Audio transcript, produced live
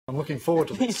looking forward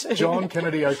to this. John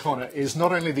Kennedy O'Connor is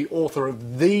not only the author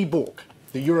of the book,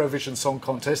 the Eurovision Song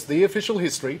Contest, the official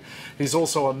history. He's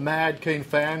also a mad keen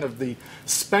fan of the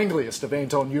spangliest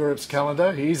event on Europe's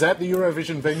calendar. He's at the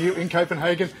Eurovision venue in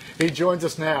Copenhagen. He joins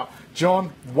us now.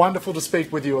 John, wonderful to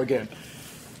speak with you again.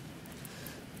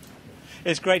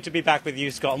 It's great to be back with you,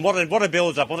 Scott. And what a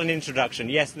build-up, what an introduction.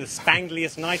 Yes, the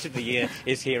spangliest night of the year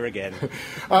is here again.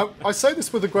 I say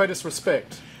this with the greatest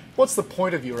respect. What's the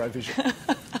point of Eurovision?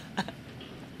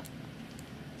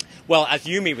 Well, as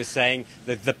Yumi was saying,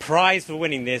 the prize for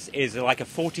winning this is like a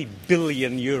 €40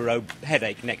 billion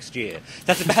headache next year.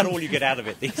 That's about all you get out of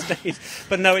it these days.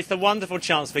 But no, it's the wonderful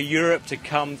chance for Europe to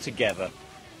come together.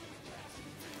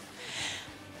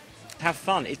 Have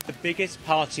fun. It's the biggest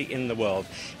party in the world.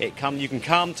 You can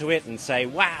come to it and say,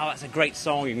 wow, that's a great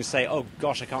song. You can say, oh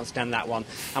gosh, I can't stand that one.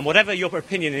 And whatever your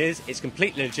opinion is, it's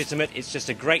completely legitimate. It's just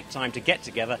a great time to get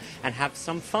together and have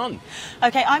some fun.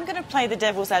 Okay, I'm going to play the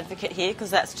devil's advocate here because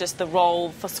that's just the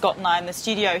role for Scott and I in the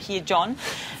studio here, John.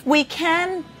 We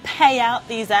can pay out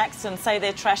these acts and say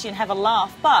they're trashy and have a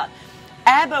laugh, but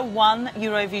ABBA won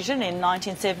Eurovision in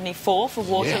 1974 for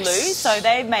Waterloo, yes. So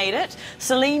they made it.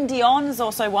 Celine Dion's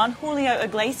also won, Julio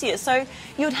Iglesias. So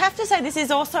you'd have to say this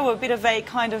is also a bit of a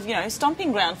kind of,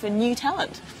 stomping ground for new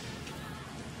talent.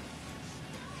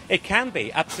 It can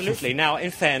be, absolutely. Now, in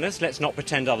fairness, let's not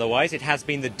pretend otherwise. It has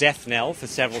been the death knell for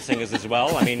several singers as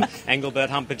well. I mean,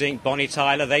 Engelbert Humperdinck, Bonnie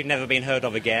Tyler, they've never been heard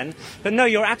of again. But no,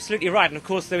 you're absolutely right. And of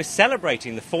course, they were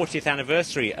celebrating the 40th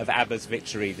anniversary of ABBA's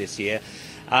victory this year.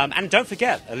 And don't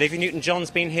forget, Olivia Newton-John's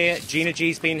been here, Gina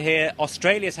G's been here.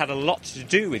 Australia's had a lot to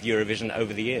do with Eurovision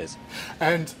over the years.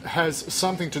 And has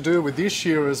something to do with this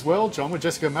year as well, John, with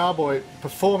Jessica Mauboy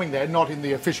performing there, not in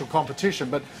the official competition,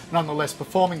 but nonetheless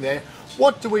performing there.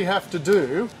 What do we have to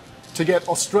do to get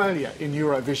Australia in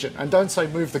Eurovision? And don't say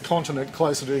move the continent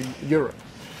closer to Europe.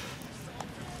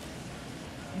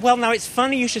 Well, now, it's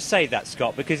funny you should say that,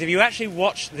 Scott, because if you actually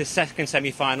watch the second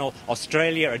semi-final,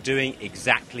 Australia are doing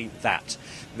exactly that.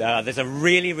 There's a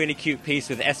really, really cute piece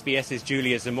with SBS's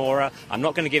Julia Zamora. I'm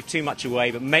not going to give too much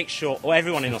away, but make sure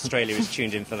everyone in Australia is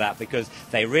tuned in for that because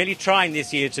they're really trying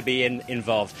this year to be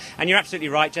involved. And you're absolutely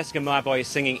right, Jessica Mauboy is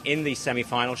singing in the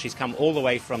semi-final. She's come all the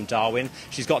way from Darwin.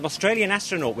 She's got an Australian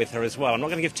astronaut with her as well. I'm not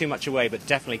going to give too much away, but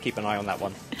definitely keep an eye on that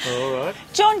one. All right.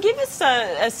 John, give us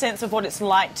a sense of what it's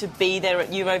like to be there at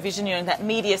Eurovision. That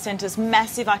media centre's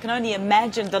massive. I can only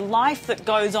imagine the life that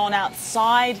goes on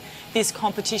outside this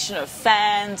competition of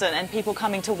fans and people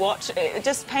coming to watch.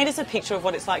 Just paint us a picture of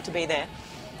what it's like to be there.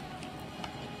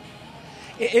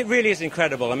 It really is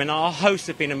incredible. I mean, our hosts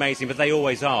have been amazing, but they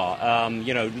always are.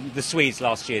 The Swedes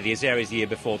last year, the Azeris the year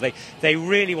before, they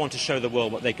really want to show the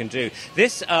world what they can do.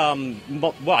 This, well,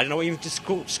 I don't know what you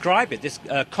describe it. This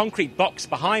concrete box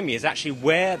behind me is actually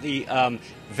where the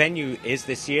venue is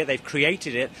this year. They've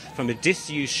created it from a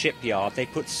disused shipyard. They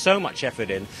put so much effort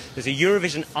in. There's a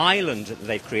Eurovision Island that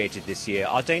they've created this year.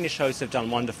 Our Danish hosts have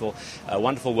done wonderful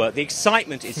work. The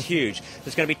excitement is huge.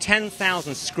 There's going to be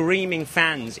 10,000 screaming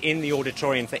fans in the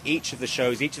auditorium for each of the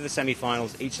shows, each of the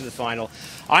semi-finals, each of the final.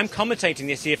 I'm commentating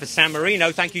this year for San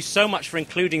Marino. Thank you so much for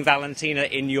including Valentina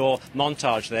in your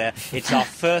montage there. It's our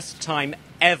first time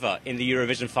ever in the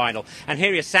Eurovision final. And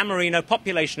here is San Marino,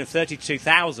 population of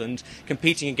 32,000,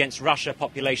 competing against Russia,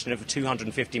 population of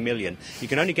 250 million. You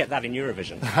can only get that in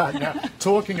Eurovision. Now,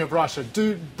 talking of Russia,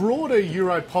 do broader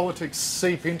Euro politics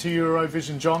seep into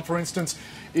Eurovision, John? For instance,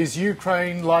 is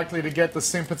Ukraine likely to get the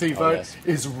sympathy vote? Yes.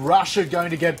 Is Russia going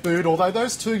to get booed? Although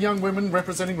those two young women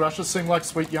representing Russia seem like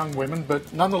sweet young women,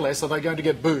 but nonetheless, are they going to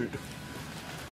get booed?